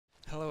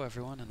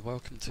everyone, and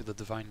welcome to the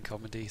Divine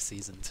Comedy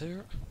Season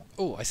 2.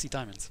 Oh, I see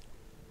diamonds.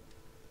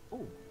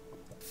 Ooh.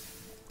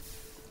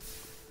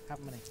 How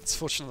many? It's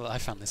fortunate that I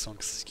found this one,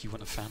 because you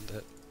wouldn't have found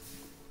it.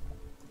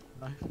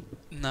 No?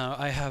 No,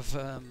 I have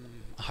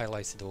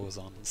highlighted ores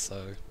on,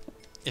 so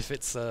if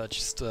it's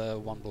just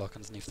one block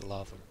underneath the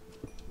lava,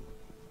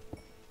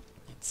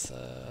 it's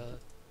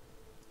Right,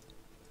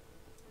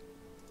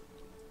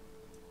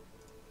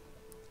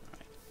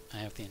 I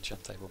have the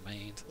enchant table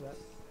made.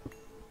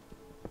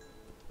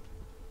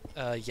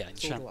 Yeah,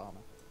 enchant.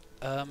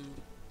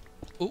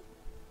 Oh,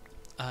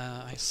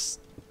 I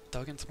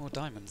dug into more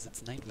diamonds.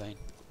 It's an 8 vein.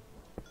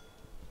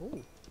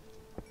 Ooh.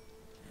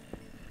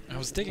 I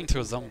was digging to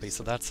a zombie,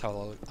 so that's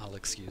how I'll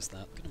excuse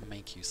that. I'm gonna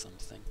make you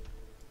something.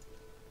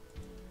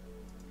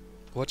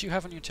 What do you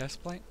have on your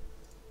chest plate?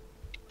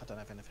 I don't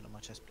have anything on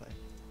my chest plate.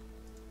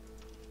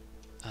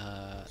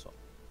 That's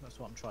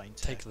what I'm trying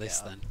to take this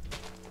then.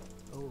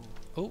 Ooh.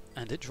 Oh,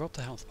 and it dropped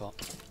a health pot.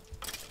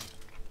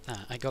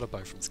 Ah, I got a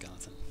bow from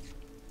skeleton.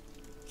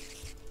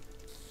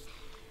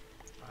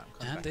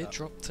 Right, and it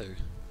dropped too.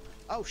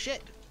 Oh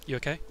shit! You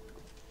okay?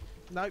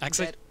 No,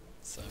 Actually, dead.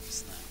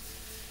 surface now.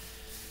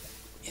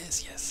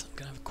 Yes, yes, I'm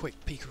gonna have a quick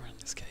peek around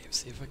this cave,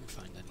 see if I can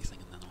find anything,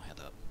 and then I'll head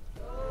up.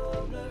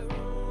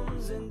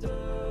 Rooms and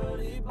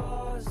dirty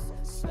bars,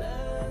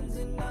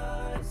 spending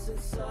nights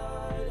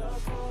inside our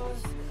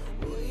cars.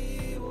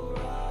 We were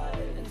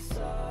right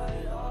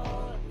inside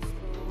ours,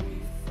 but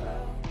we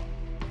fell.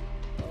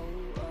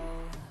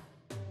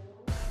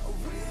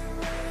 We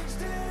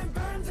arranged and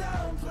burned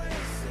down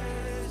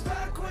places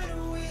back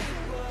when we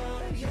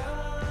were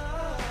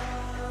young.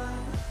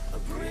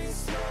 Bring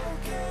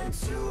smoke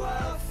into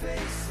our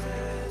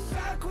faces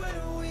back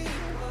when we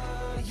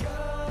were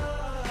young.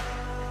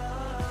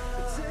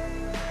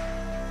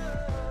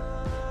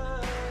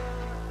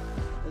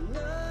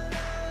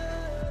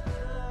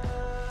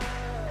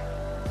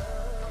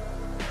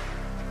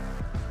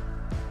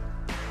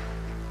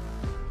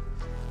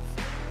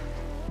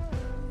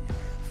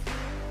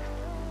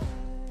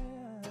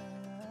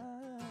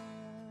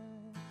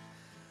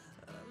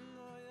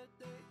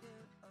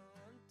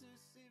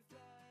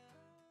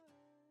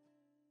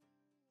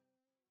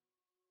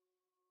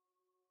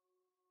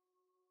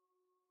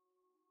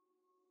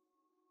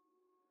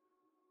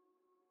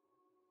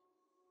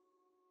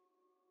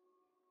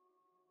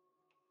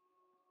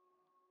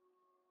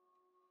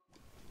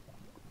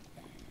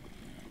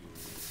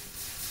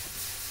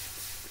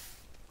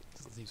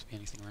 Doesn't seem to be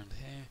anything around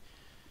here.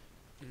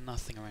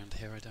 Nothing around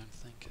here, I don't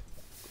think.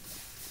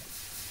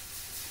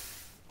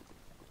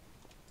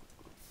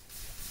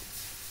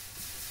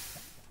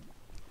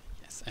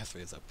 Yes,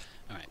 F3 is up.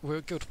 Alright, we're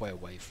a good way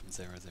away from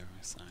 0-0,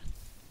 so...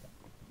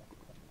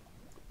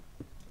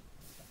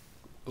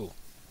 Ooh.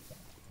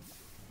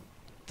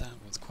 That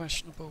was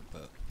questionable,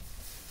 but...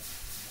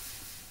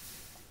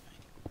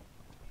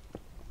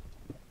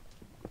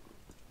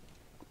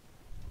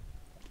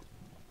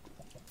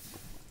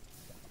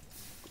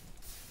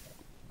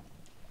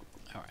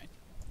 Alright.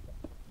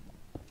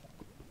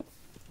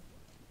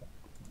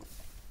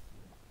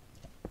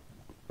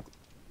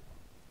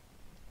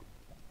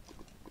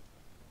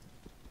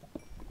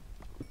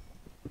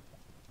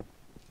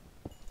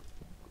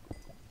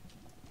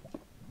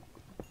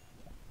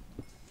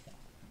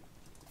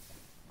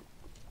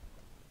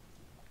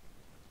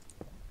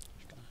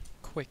 Just gonna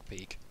quick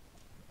peek.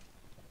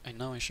 I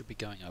know I should be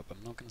going up,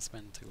 I'm not gonna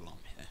spend too long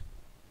here.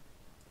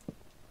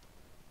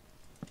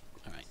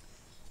 Alright.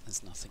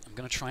 There's nothing. I'm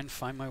gonna try and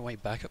find my way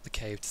back up the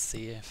cave to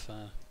see if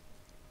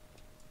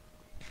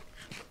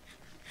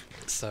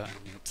certain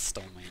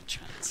stole my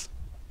enchants.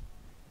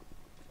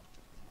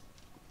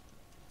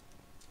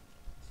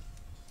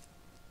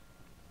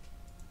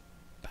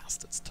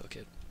 Bastards took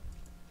it.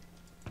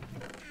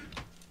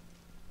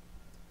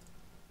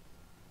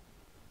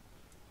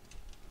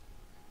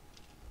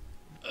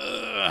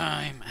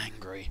 I'm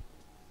angry.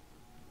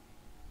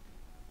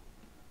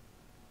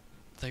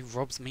 They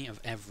robbed me of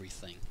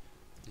everything.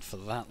 And for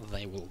that,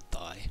 they will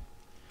die.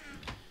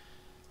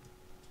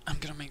 I'm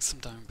gonna make some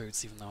diamond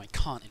boots, even though I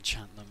can't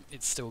enchant them.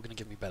 It's still gonna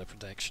give me better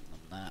protection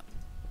than that.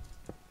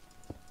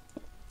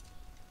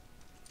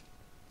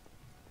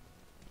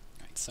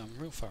 Right, so I'm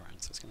real far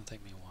out, so it's gonna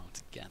take me a while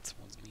to get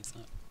towards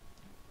meetup.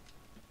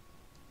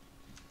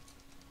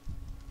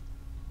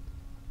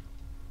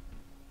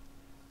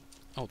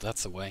 Oh,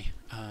 that's a way.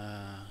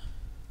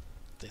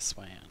 This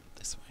way and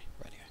this way.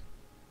 Radio.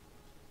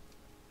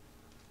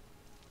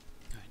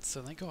 Alright,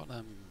 so they got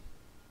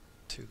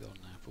 2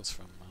 golden apples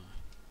from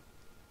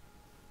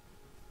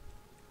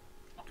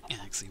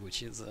Axie,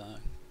 which is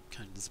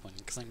kind of disappointing,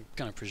 because I'm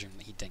gonna presume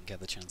that he didn't get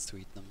the chance to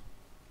eat them.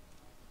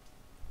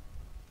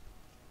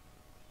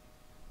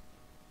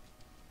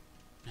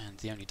 And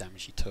the only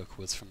damage he took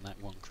was from that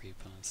one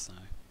creeper, so...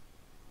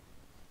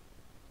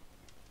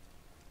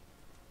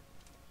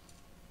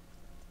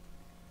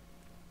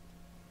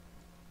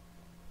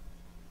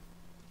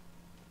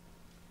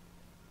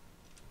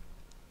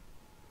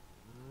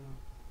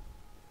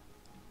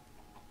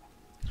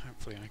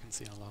 Hopefully I can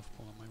see a lava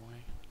pool on my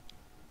way.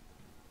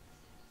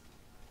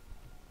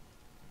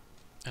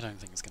 I don't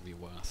think it's going to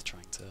be worth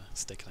trying to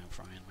stick it out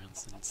for Iron Man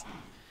since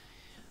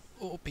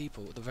all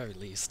people, at the very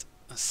least,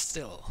 are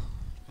still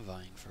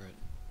vying for it.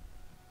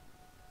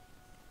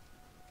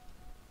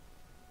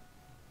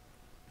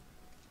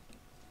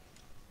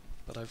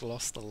 But I've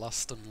lost the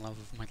lust and love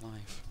of my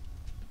life.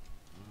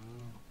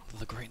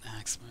 The great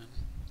Axeman.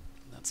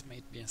 That's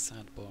made me a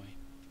sad boy.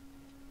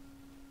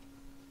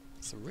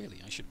 So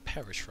really, I should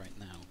perish right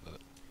now,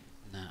 but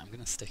nah, I'm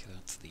gonna stick it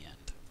out to the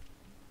end.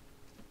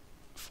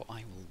 For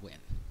I will win.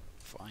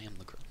 For I am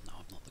the no,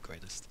 I'm not the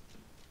greatest.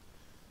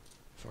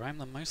 For I am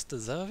the most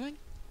deserving?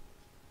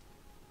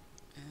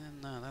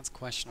 And no, that's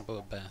questionable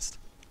at best.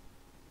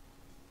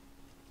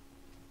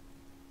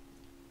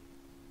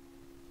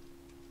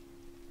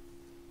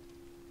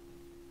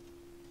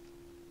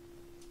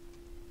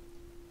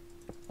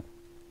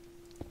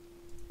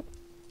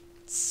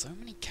 So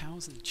many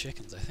cows and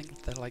chickens. I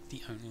think they're like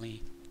the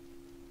only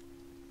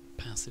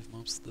passive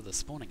mobs that are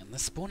spawning, and they're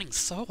spawning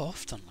so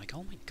often, like,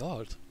 oh my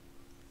god.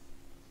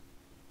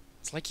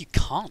 It's like you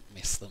can't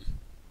miss them.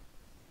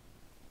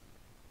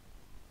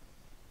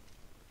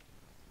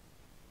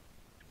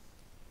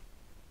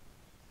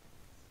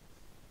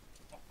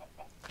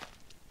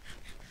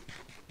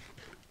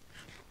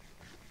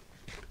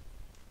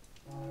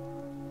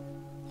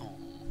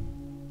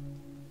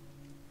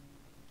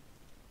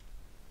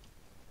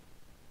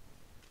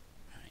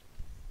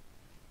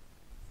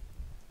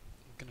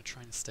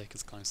 Trying to stick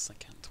as close as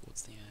I can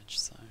towards the edge,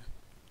 so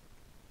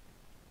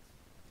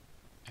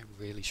I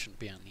really shouldn't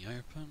be out in the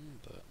open,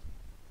 but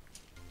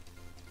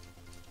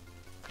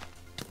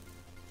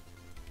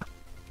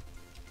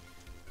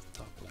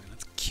dark blue,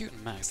 that's cute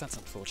and max, that's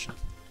unfortunate.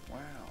 Wow.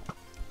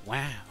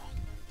 Wow.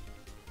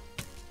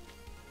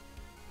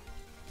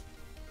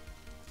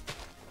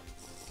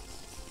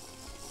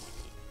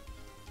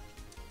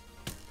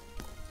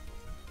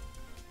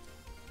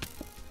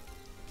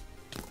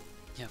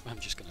 Yep, I'm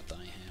just gonna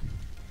die here.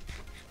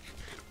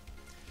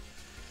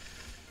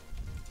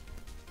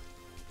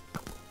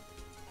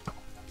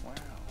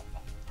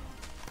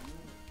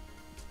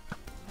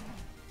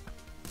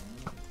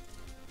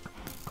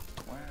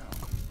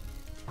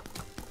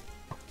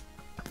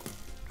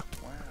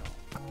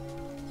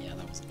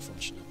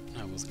 Unfortunate.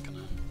 I wasn't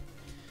gonna.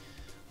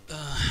 Yeah,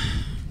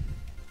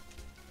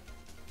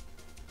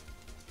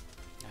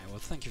 well,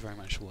 thank you very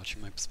much for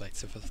watching my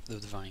perspective of the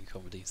Divine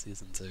Comedy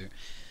Season 2.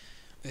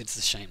 It's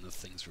a shame that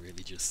things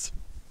really just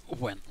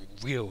went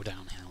real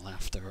downhill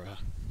after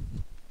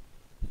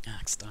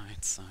Axe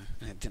died, so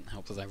it didn't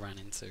help that I ran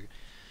into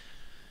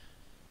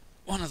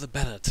one of the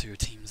better two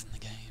teams in the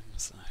game,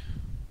 so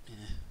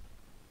yeah,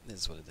 it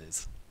is what it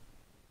is.